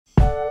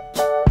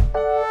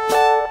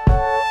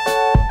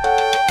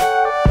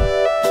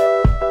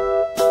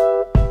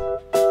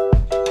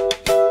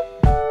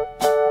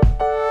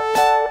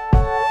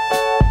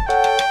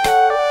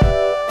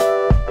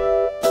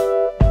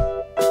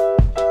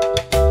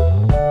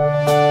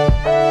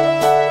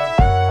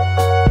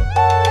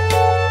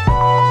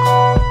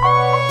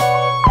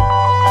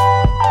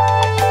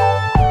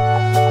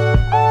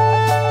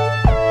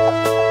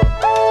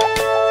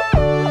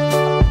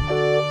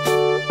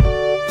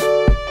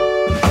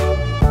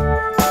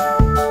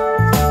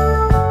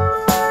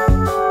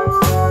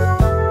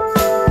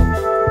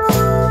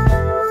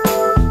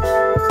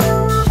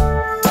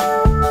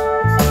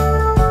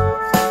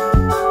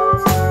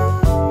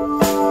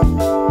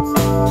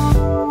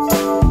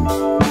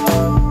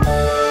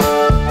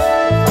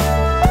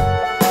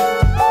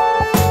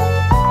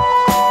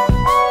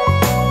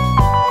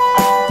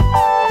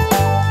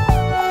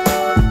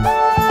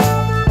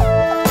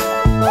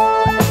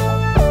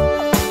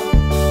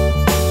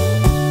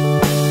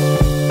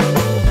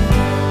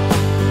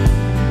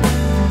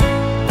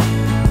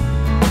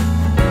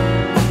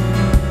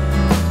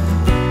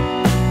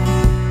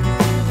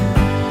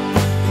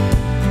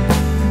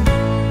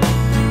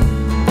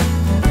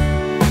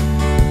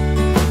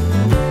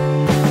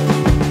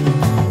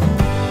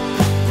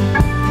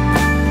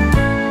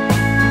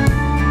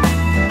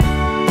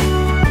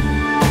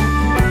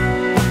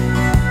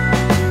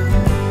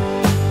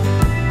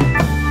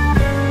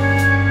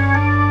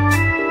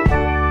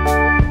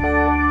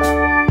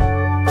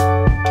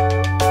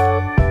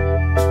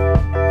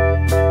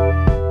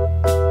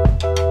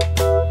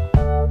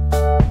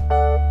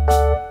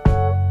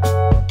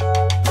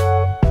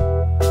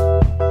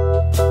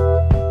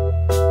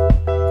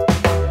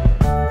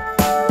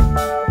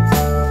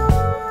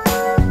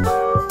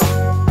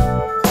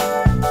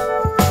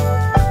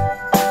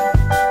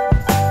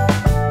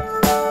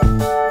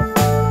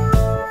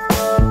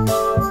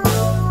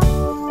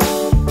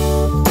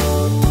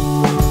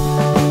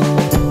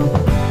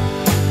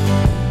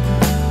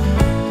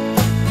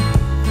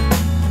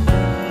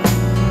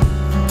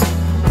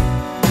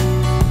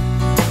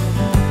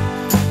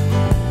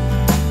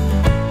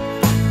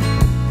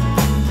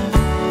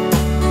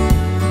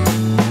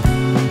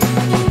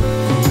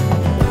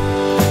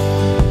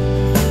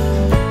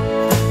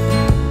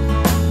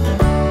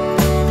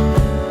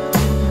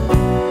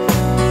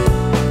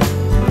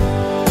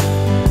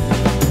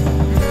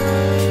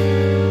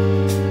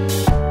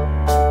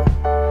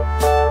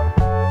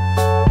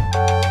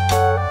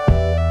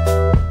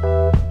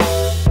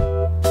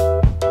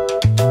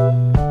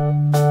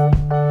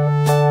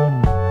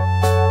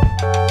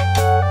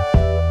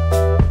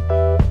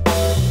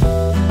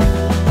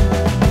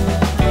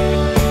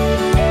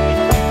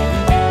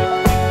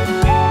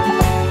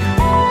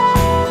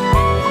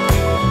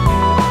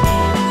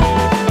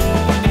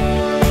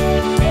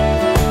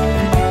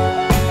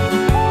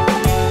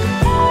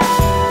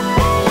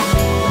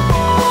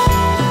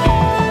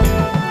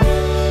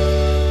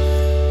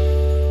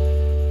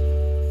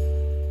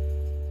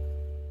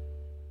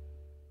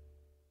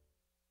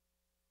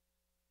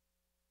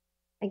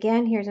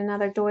Again, here's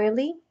another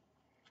doily.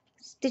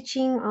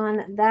 Stitching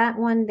on that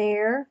one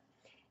there.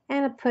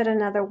 And I put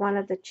another one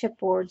of the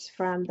chipboards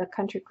from the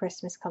Country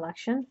Christmas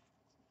collection.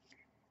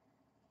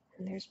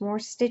 And there's more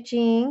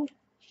stitching.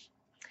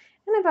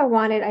 And if I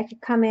wanted, I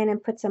could come in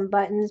and put some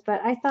buttons,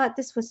 but I thought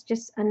this was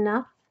just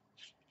enough.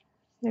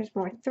 There's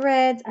more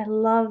threads. I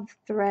love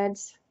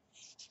threads.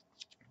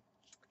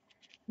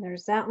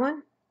 There's that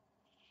one.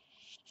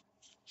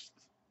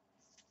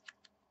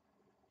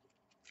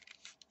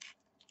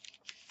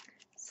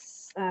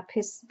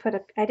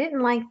 I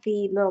didn't like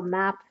the little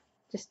map,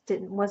 just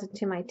wasn't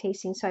to my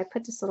tasting, so I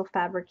put this little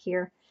fabric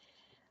here.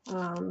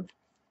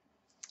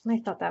 I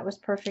thought that was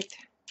perfect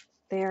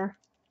there.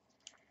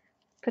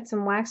 Put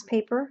some wax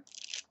paper.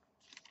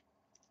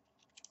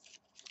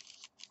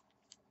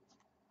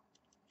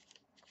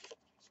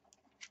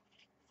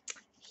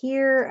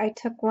 Here I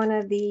took one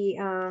of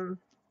the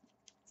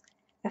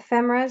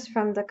ephemeras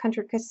from the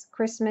Country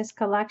Christmas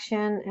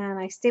collection and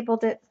I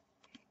stapled it,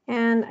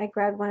 and I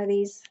grabbed one of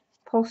these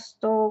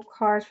postal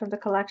cards from the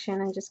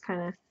collection and just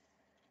kind of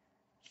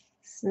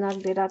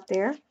snugged it up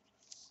there.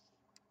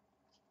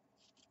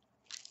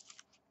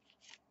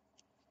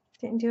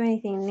 Didn't do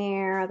anything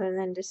there other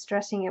than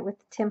distressing it with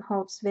Tim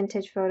Holtz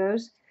vintage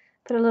photos.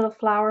 Put a little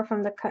flower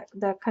from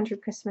the Country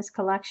Christmas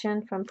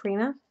collection from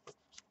Prima.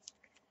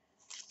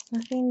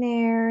 Nothing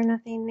there,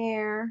 nothing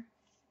there.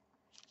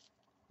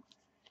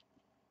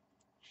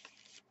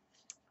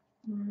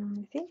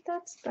 I think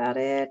that's about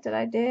it that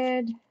I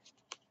did.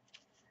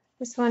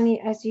 This one,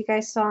 as you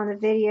guys saw in the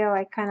video,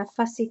 I kind of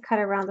fussy cut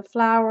around the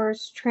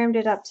flowers, trimmed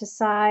it up to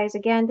size.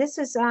 Again, this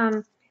is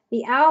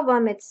the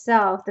album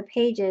itself, the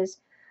pages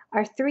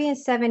are 3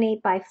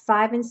 7/8 by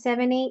 5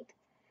 7/8,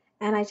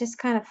 and I just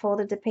kind of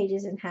folded the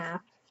pages in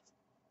half.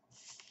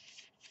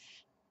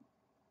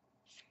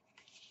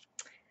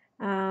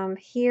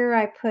 Here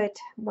I put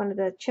one of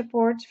the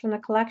chipboards from the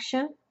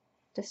collection,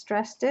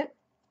 distressed it.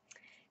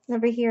 And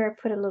over here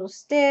I put a little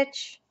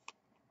stitch,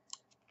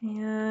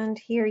 and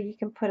here you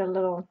can put a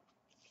little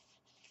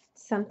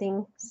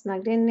something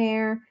snugged in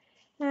there,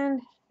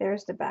 and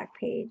there's the back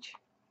page.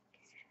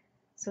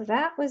 So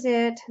that was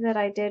it that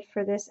I did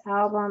for this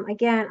album.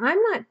 Again,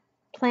 I'm not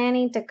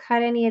planning to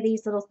cut any of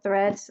these little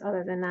threads,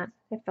 other than that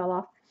it fell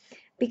off,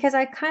 because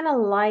I kind of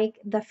like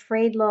the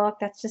frayed look.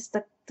 That's just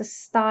the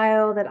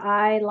style that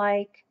I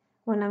like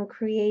when I'm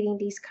creating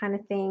these kind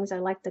of things. I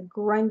like the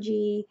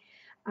grungy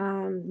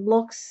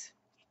looks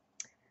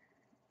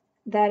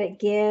that it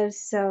gives.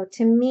 So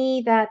to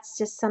me, that's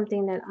just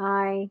something that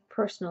I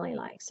personally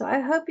like. So I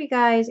hope you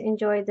guys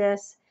enjoyed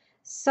this.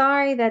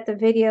 Sorry that the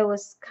video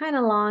was kind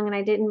of long and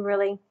I didn't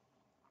really,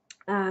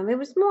 it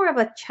was more of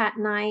a chat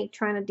night,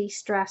 trying to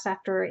de-stress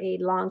after a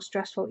long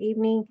stressful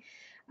evening.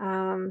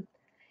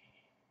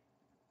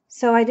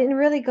 So I didn't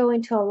really go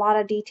into a lot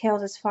of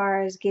details as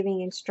far as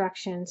giving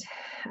instructions.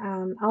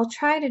 I'll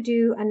try to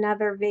do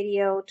another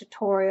video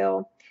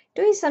tutorial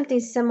doing something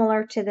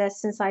similar to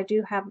this, since I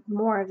do have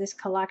more of this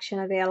collection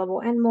available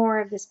and more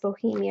of this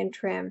bohemian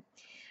trim.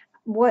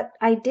 What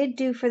I did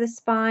do for the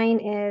spine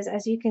is,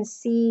 as you can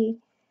see,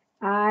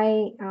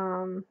 I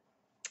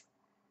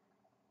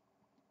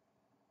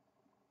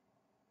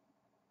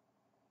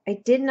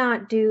did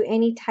not do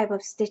any type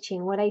of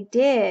stitching. What I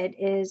did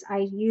is I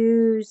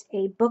used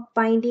a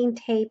bookbinding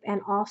tape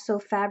and also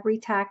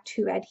Fabri-Tac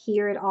to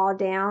adhere it all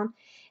down.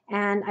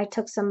 And I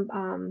took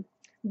some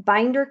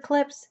binder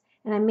clips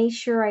and I made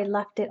sure I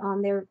left it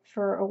on there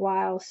for a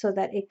while so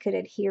that it could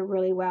adhere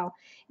really well.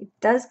 It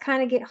does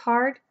kind of get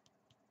hard,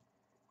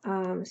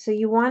 so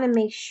you want to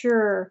make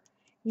sure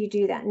you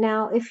do that.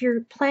 Now, if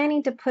you're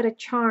planning to put a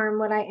charm,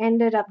 what I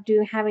ended up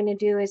having to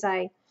do is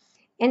I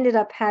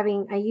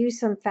used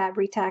some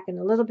Fabri-Tac and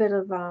a little bit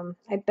of,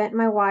 I bent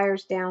my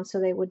wires down so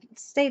they would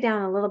stay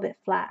down a little bit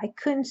flat. I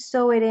couldn't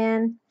sew it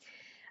in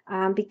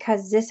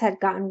because this had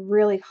gotten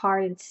really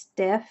hard and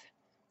stiff,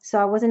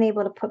 so I wasn't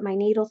able to put my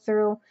needle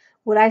through.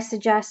 What I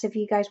suggest, if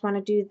you guys want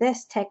to do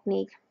this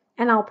technique,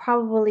 and I'll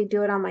probably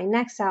do it on my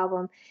next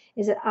album,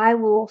 is that I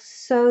will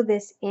sew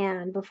this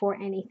in before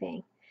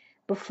anything,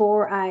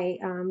 before I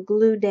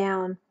glue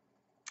down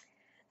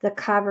the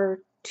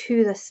cover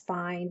to the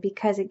spine,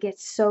 because it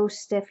gets so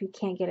stiff you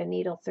can't get a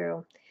needle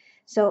through.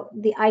 So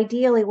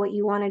ideally what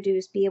you want to do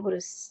is be able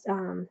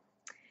to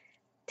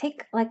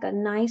take like a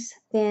nice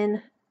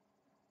thin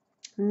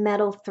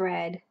metal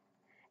thread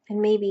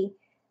and maybe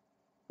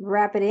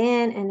wrap it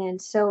in and then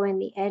sew in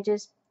the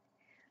edges.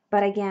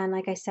 But again,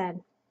 like I said,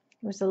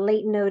 it was a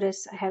late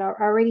notice. I had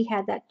already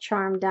had that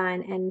charm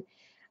done, and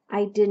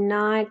I did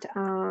not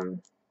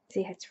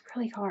see, it's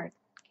really hard.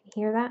 Can you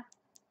hear that?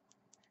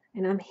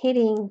 And I'm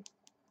hitting,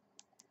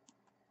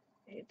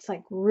 it's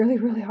like really,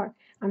 really hard.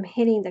 I'm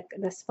hitting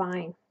the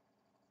spine.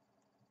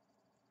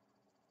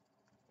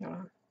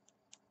 So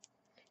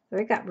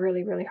it got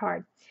really, really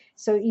hard.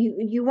 So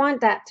you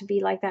want that to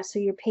be like that so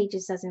your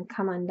pages doesn't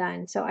come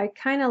undone. So I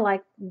kind of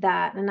like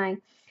that, and I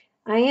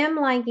am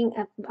liking,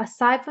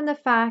 aside from the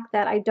fact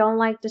that I don't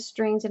like the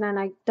strings and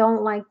I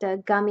don't like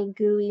the gummy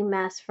gooey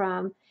mess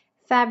from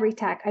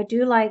Fabri-Tac, I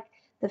do like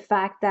the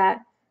fact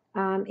that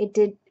it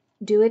did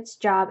do its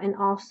job, and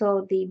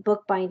also the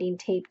bookbinding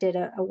tape did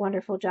a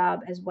wonderful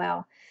job as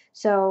well.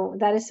 So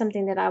that is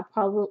something that I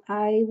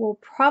will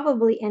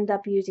probably end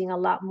up using a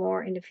lot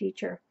more in the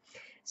future.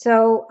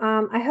 So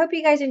I hope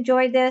you guys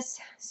enjoyed this.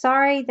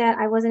 Sorry that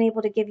I wasn't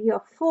able to give you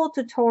a full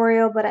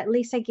tutorial, but at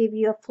least I gave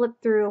you a flip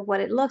through of what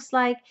it looks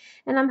like.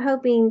 And I'm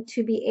hoping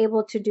to be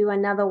able to do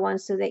another one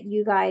so that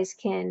you guys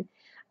can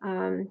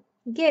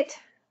get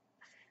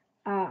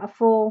a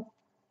full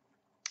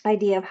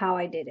idea of how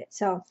I did it.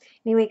 So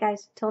anyway,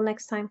 guys, till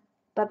next time.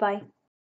 Bye-bye.